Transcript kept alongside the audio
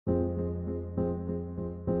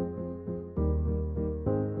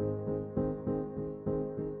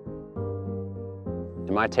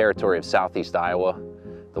In my territory of southeast Iowa,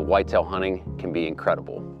 the whitetail hunting can be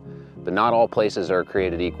incredible, but not all places are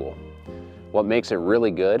created equal. What makes it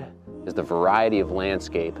really good is the variety of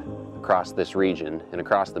landscape across this region and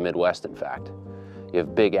across the Midwest, in fact. You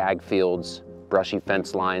have big ag fields, brushy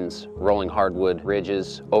fence lines, rolling hardwood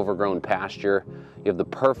ridges, overgrown pasture. You have the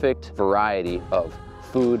perfect variety of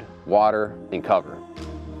food, water, and cover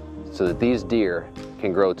so that these deer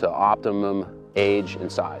can grow to optimum age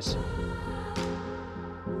and size.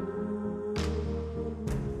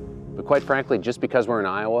 But quite frankly, just because we're in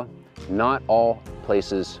Iowa, not all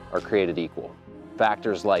places are created equal.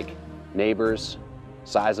 Factors like neighbors,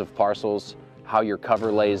 size of parcels, how your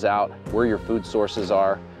cover lays out, where your food sources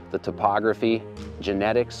are, the topography,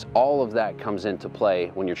 genetics, all of that comes into play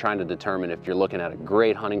when you're trying to determine if you're looking at a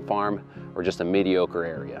great hunting farm or just a mediocre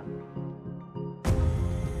area.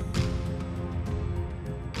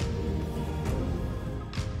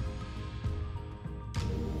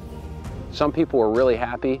 Some people are really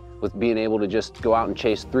happy with being able to just go out and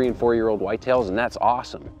chase 3- and 4-year-old whitetails, and that's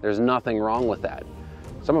awesome. There's nothing wrong with that.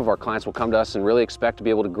 Some of our clients will come to us and really expect to be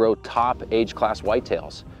able to grow top age class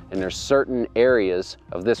whitetails. And there's certain areas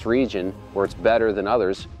of this region where it's better than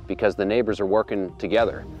others because the neighbors are working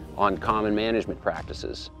together on common management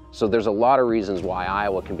practices. So there's a lot of reasons why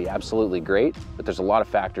Iowa can be absolutely great, but there's a lot of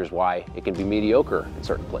factors why it can be mediocre in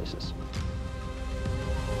certain places.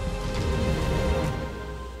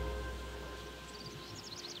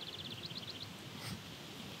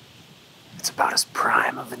 It's about as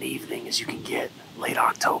prime of an evening as you can get, late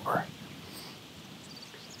October.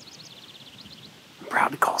 I'm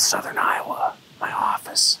proud to call Southern Iowa my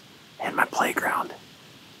office and my playground.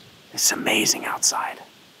 It's amazing outside.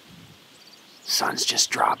 Sun's just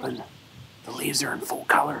dropping, the leaves are in full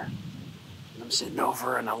color, and I'm sitting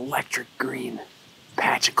over an electric green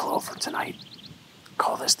patch of clover tonight.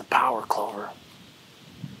 Call this the power clover.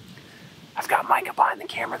 I've got Micah behind the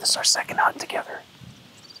camera. This is our second hunt together.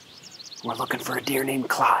 We're looking for a deer named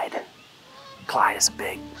Clyde. Clyde is a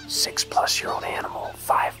big 6-plus-year-old animal,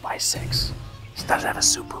 5 by 6. He doesn't have a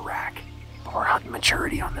super rack, but we're hunting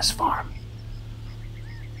maturity on this farm.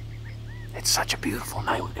 It's such a beautiful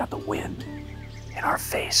night. We've got the wind in our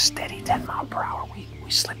face, steady 10 miles per hour.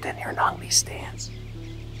 We slipped in here and hung these stands.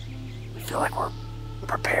 We feel like we're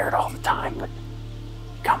prepared all the time, but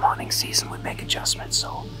come hunting season, we make adjustments.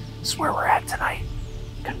 So this is where we're at tonight.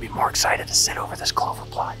 Couldn't be more excited to sit over this clover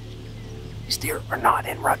plot. These deer are not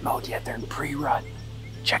in rut mode yet. They're in pre-rut,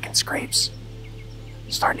 checking scrapes.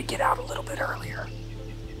 Starting to get out a little bit earlier.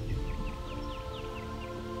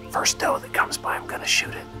 First doe that comes by, I'm gonna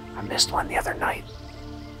shoot it. I missed one the other night.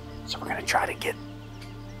 So we're gonna try to get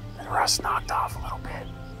the rust knocked off a little bit.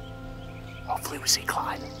 Hopefully we see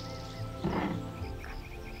Clyde.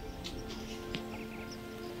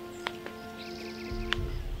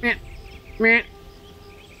 Meh. Meh.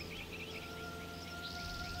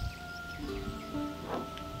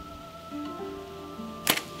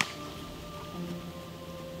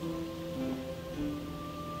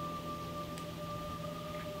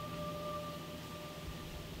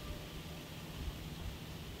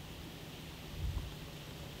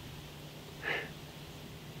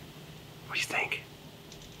 What do you think?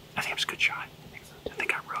 I think it was a good shot. I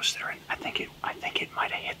think I roasted her, and I think it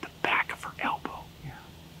might have hit the back of her elbow. Yeah.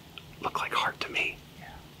 Looked like heart to me.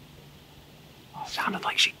 Yeah. Sounded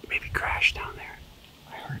like she maybe crashed down there.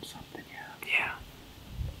 I heard something, yeah. Yeah.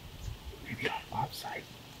 Maybe an offside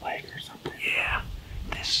leg or something. Yeah.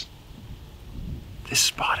 This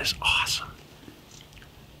spot is awesome.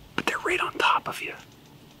 But they're right on top of you.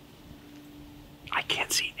 I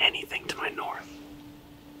can't see anything to my north.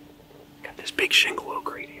 Got this big shingle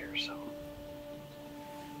oak right here, so.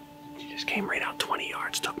 She just came right out 20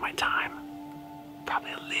 yards, took my time.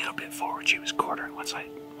 Probably a little bit forward. She was quartering once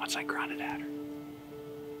I grounded at her.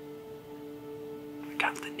 I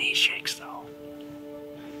got the knee shakes though.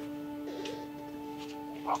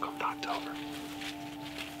 Welcome to October.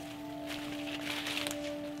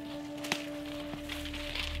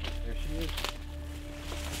 There she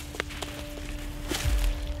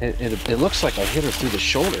is. It looks like I hit her through the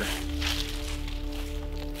shoulder.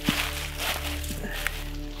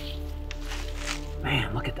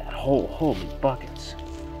 Man, look at that hole. Holy buckets.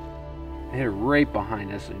 I hit her right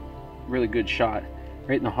behind us. A really good shot.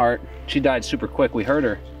 Right in the heart. She died super quick. We heard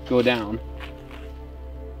her go down.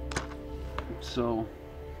 So,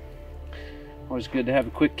 always good to have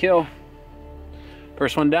a quick kill.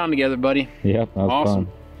 First one down together, buddy. Yep, that was awesome.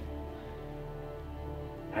 fun.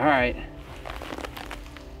 All right.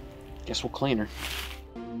 Guess we'll clean her.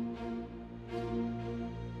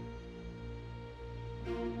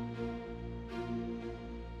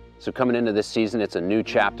 So coming into this season, it's a new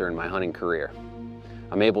chapter in my hunting career.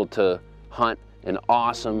 I'm able to hunt an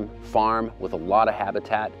awesome farm with a lot of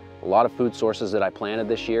habitat, a lot of food sources that I planted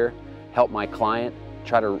this year, help my client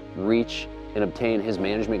try to reach and obtain his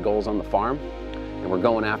management goals on the farm, and we're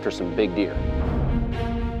going after some big deer.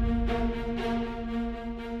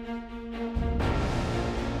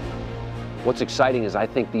 What's exciting is I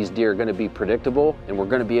think these deer are going to be predictable, and we're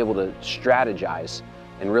going to be able to strategize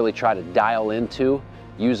and really try to dial into,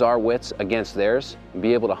 use our wits against theirs, and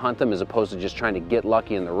be able to hunt them as opposed to just trying to get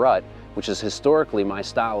lucky in the rut, which is historically my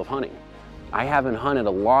style of hunting. I haven't hunted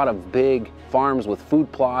a lot of big farms with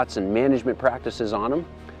food plots and management practices on them,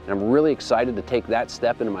 and I'm really excited to take that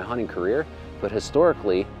step into my hunting career. But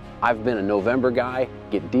historically, I've been a November guy,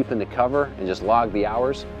 get deep into cover and just log the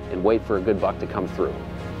hours and wait for a good buck to come through.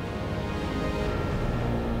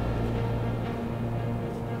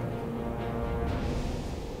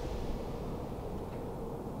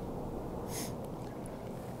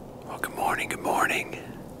 Well, good morning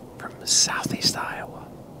from southeast Iowa.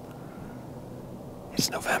 It's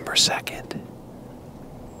November 2nd.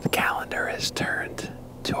 The calendar has turned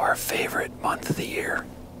to our favorite month of the year.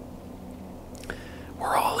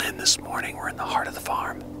 We're all in this morning. We're in the heart of the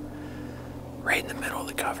farm, right in the middle of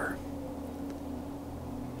the cover.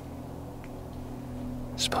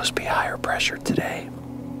 It's supposed to be higher pressure today.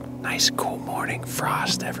 Nice cool morning,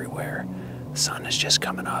 frost everywhere. The sun is just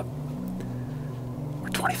coming up. We're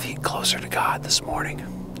 20 feet closer to God this morning.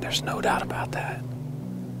 There's no doubt about that.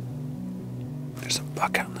 There's a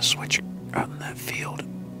buck out in the switch, out in that field.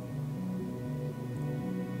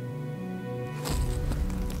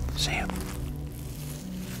 See him?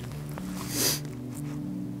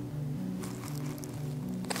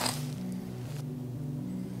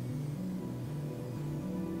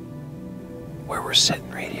 Where we're sitting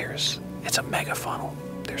right here it's a mega funnel.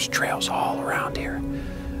 There's trails all around here,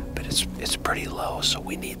 but it's pretty low, so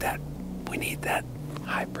we need that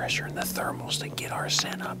high pressure in the thermals to get our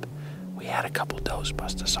scent up. We had a couple does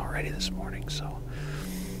bust us already this morning, so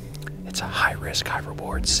it's a high risk, high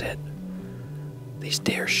reward sit. These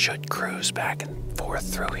deer should cruise back and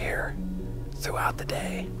forth through here throughout the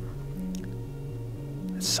day.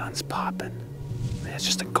 The sun's popping. Man, it's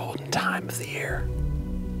just a golden time of the year.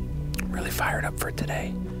 I'm really fired up for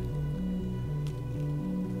today.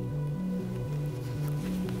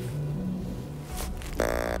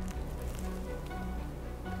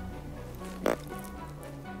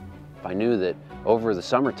 I knew that over the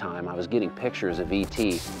summertime I was getting pictures of ET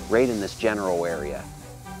right in this general area.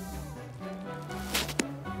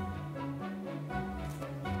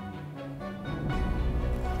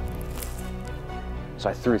 So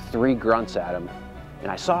I threw 3 grunts at him,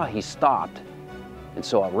 and I saw he stopped. And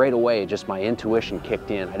so right away, just my intuition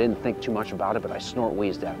kicked in. I didn't think too much about it, but I snort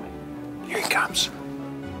wheezed at him. Here he comes.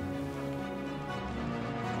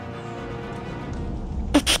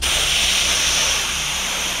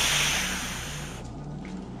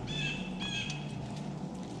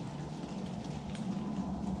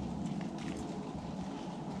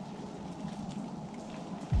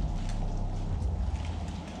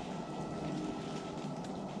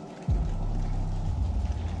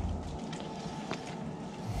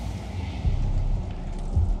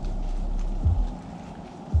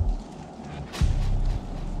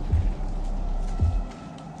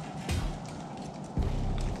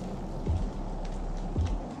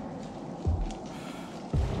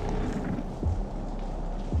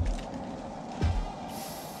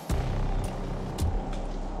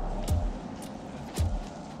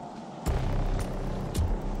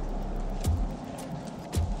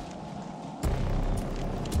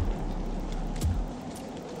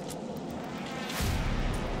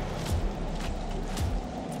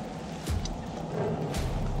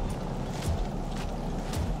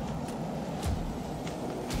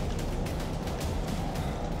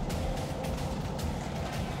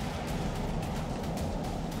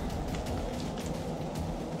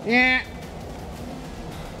 Yeah.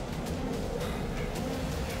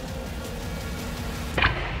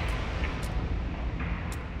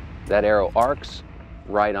 That arrow arcs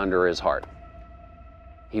right under his heart.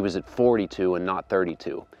 He was at 42 and not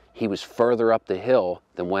 32. He was further up the hill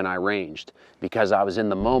than when I ranged. Because I was in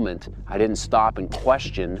the moment, I didn't stop and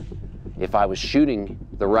question if I was shooting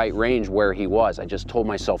the right range where he was. I just told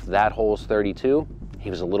myself that hole's 32, he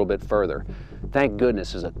was a little bit further. Thank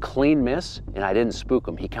goodness, it was a clean miss, and I didn't spook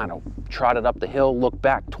him. He kind of trotted up the hill, looked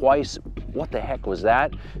back twice. What the heck was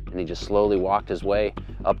that? And he just slowly walked his way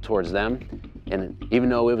up towards them. And even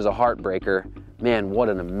though it was a heartbreaker, man, what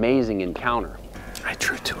an amazing encounter. I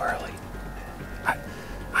drew too early.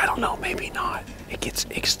 I don't know, maybe not.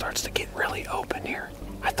 It starts to get really open here.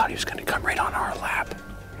 I thought he was gonna come right on our lap.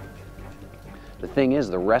 The thing is,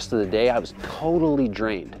 the rest of the day I was totally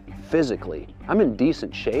drained, physically. I'm in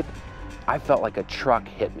decent shape. I felt like a truck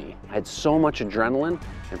hit me. I had so much adrenaline,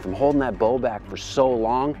 and from holding that bow back for so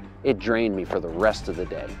long, it drained me for the rest of the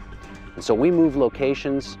day. And so we moved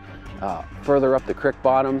locations further up the creek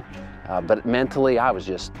bottom, but mentally I was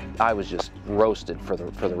just roasted for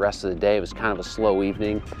the rest of the day. It was kind of a slow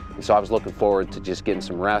evening, and so I was looking forward to just getting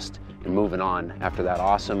some rest and moving on after that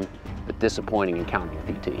awesome but disappointing encounter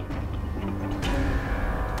with ET.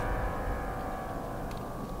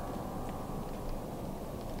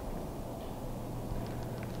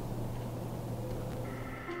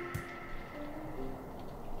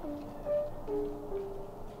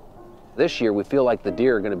 This year, we feel like the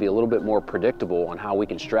deer are going to be a little bit more predictable on how we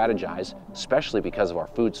can strategize, especially because of our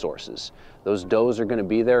food sources. Those does are going to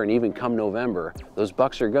be there, and even come November, those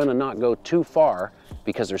bucks are going to not go too far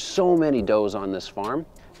because there's so many does on this farm,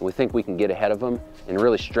 and we think we can get ahead of them and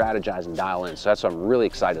really strategize and dial in. So that's what I'm really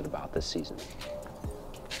excited about this season.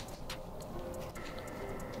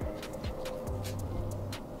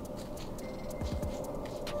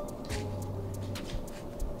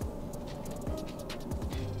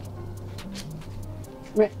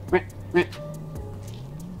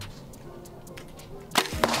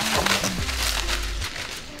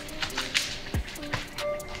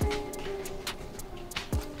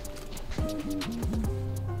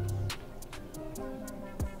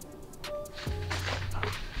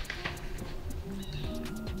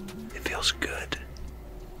 It feels good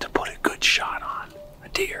to put a good shot on a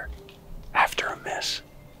deer after a miss.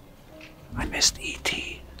 I missed ET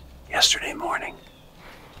yesterday morning.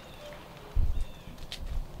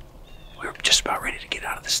 We were just about ready to get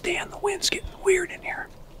out of the stand. The wind's getting weird in here.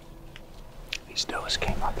 These does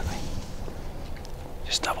came up to me.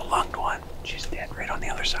 Just double-lunged one. She's dead right on the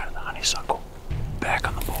other side of the honeysuckle. Back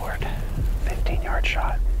on the board. 15-yard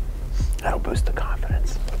shot. That'll boost the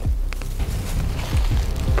confidence.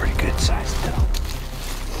 Pretty good size doe.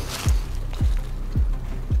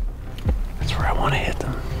 That's where I want to hit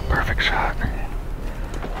them. Perfect shot.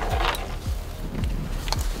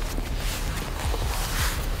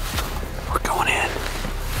 We're going in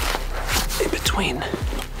between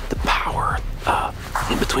the power,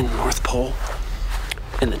 in between the North Pole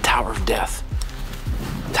and the Tower of Death.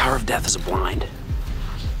 The Tower of Death is a blind.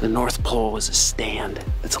 The North Pole is a stand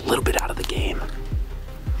that's a little bit out of the game.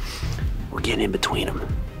 We're getting in between them,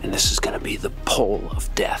 and this is gonna be the pole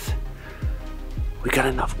of death. We got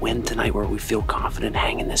enough wind tonight where we feel confident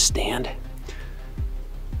hanging this stand.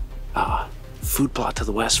 Food plot to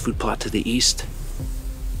the west, food plot to the east.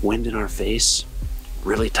 Wind in our face,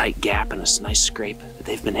 really tight gap and a nice scrape that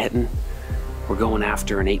they've been hitting. We're going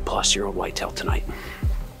after an 8-plus-year-old whitetail tonight.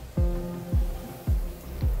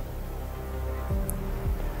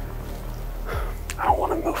 I don't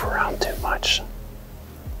want to move around too much,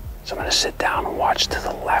 so I'm going to sit down and watch to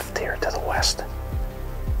the left here, to the west.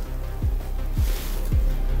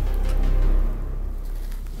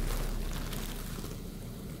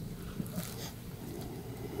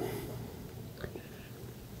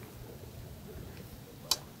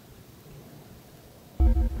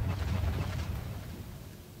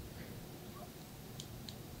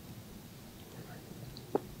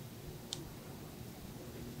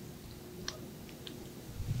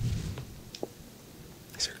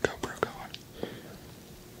 Is there a GoPro going?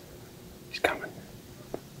 He's coming.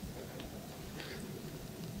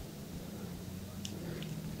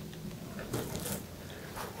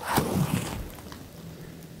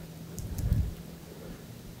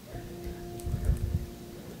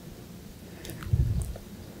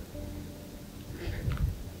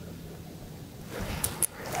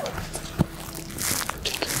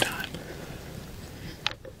 Take your time.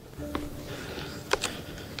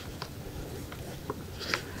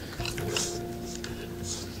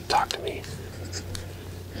 Talk to me.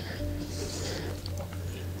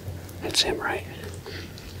 It's him, right?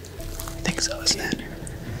 I think so, isn't it?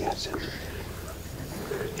 Yeah, it's him.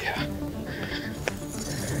 Yeah.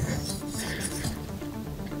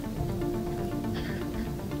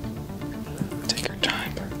 Take your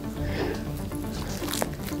time.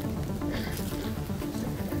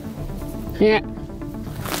 Yeah.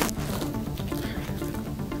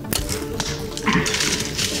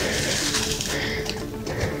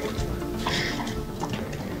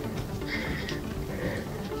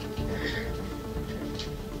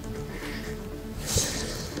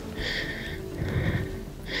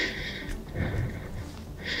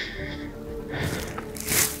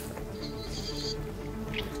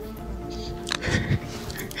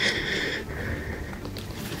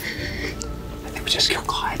 I think we just killed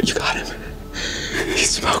Clyde. You got him. He's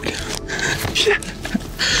smoked him.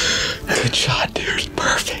 Good shot, deer. It's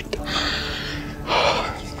perfect.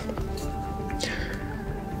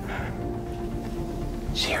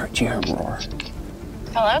 Did you hear him roar?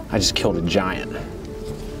 Hello? I just killed a giant.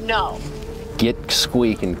 No. Get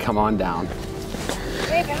Squeak and come on down.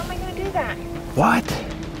 Babe, how am I gonna do that? What?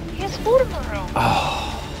 He has school tomorrow.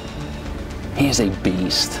 Oh, he is a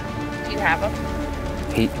beast. Do you have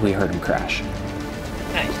him? We heard him crash.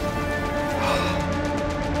 Nice.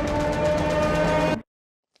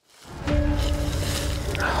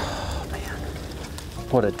 Oh man,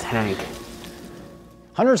 what a tank.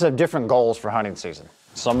 Hunters have different goals for hunting season.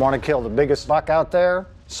 Some want to kill the biggest buck out there.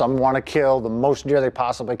 Some want to kill the most deer they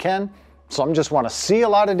possibly can. Some just want to see a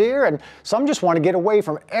lot of deer, and some just want to get away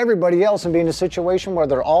from everybody else and be in a situation where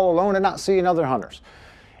they're all alone and not seeing other hunters.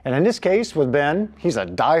 And in this case with Ben, he's a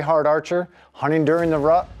die-hard archer, hunting during the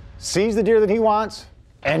rut, sees the deer that he wants,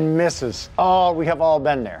 and misses. Oh, we have all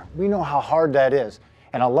been there. We know how hard that is.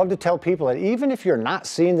 And I love to tell people that even if you're not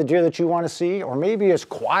seeing the deer that you want to see, or maybe it's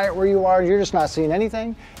quiet where you are, you're just not seeing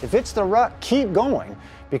anything, if it's the rut, keep going,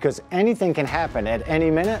 because anything can happen at any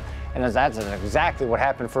minute, and that's exactly what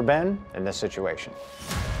happened for Ben in this situation.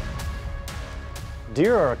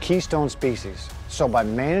 Deer are a keystone species, so by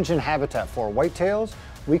managing habitat for whitetails,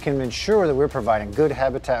 we can ensure that we're providing good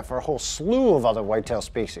habitat for a whole slew of other whitetail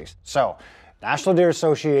species. So, National Deer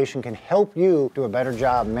Association can help you do a better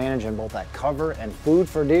job managing both that cover and food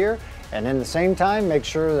for deer, and in the same time make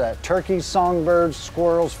sure that turkeys, songbirds,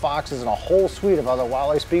 squirrels, foxes, and a whole suite of other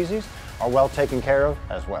wildlife species are well taken care of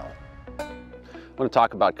as well. I want to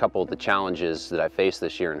talk about a couple of the challenges that I faced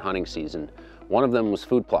this year in hunting season. One of them was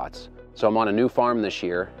food plots. So I'm on a new farm this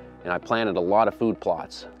year, and I planted a lot of food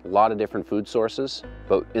plots, a lot of different food sources.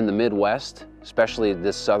 But in the Midwest, especially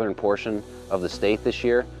this southern portion of the state this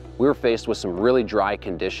year, we were faced with some really dry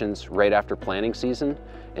conditions right after planting season,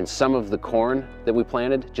 and some of the corn that we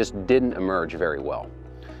planted just didn't emerge very well.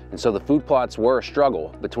 And so the food plots were a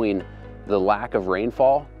struggle between the lack of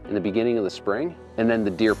rainfall in the beginning of the spring and then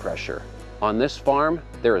the deer pressure. On this farm,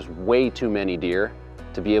 there is way too many deer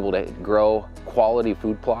to be able to grow quality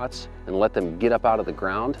food plots and let them get up out of the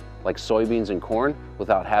ground like soybeans and corn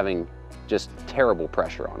without having just terrible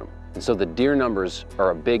pressure on them. And so the deer numbers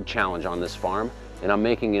are a big challenge on this farm, and I'm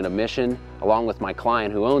making it a mission, along with my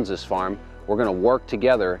client who owns this farm, we're gonna work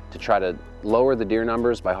together to try to lower the deer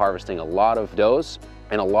numbers by harvesting a lot of does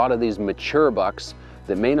and a lot of these mature bucks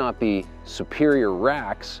that may not be superior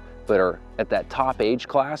racks, but are at that top age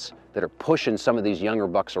class that are pushing some of these younger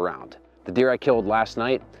bucks around. The deer I killed last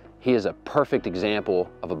night, he is a perfect example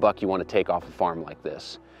of a buck you want to take off a farm like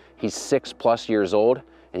this. He's 6+ years old,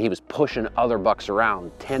 and he was pushing other bucks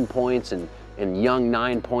around, 10 points and young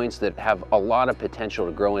 9 points that have a lot of potential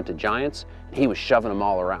to grow into giants. He was shoving them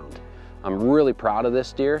all around. I'm really proud of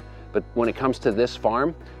this deer, but when it comes to this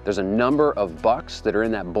farm, there's a number of bucks that are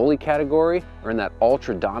in that bully category or in that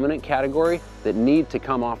ultra dominant category that need to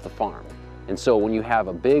come off the farm. And so when you have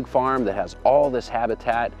a big farm that has all this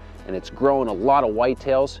habitat and it's growing a lot of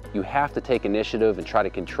whitetails, you have to take initiative and try to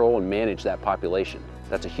control and manage that population.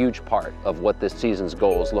 That's a huge part of what this season's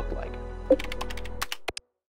goals look like.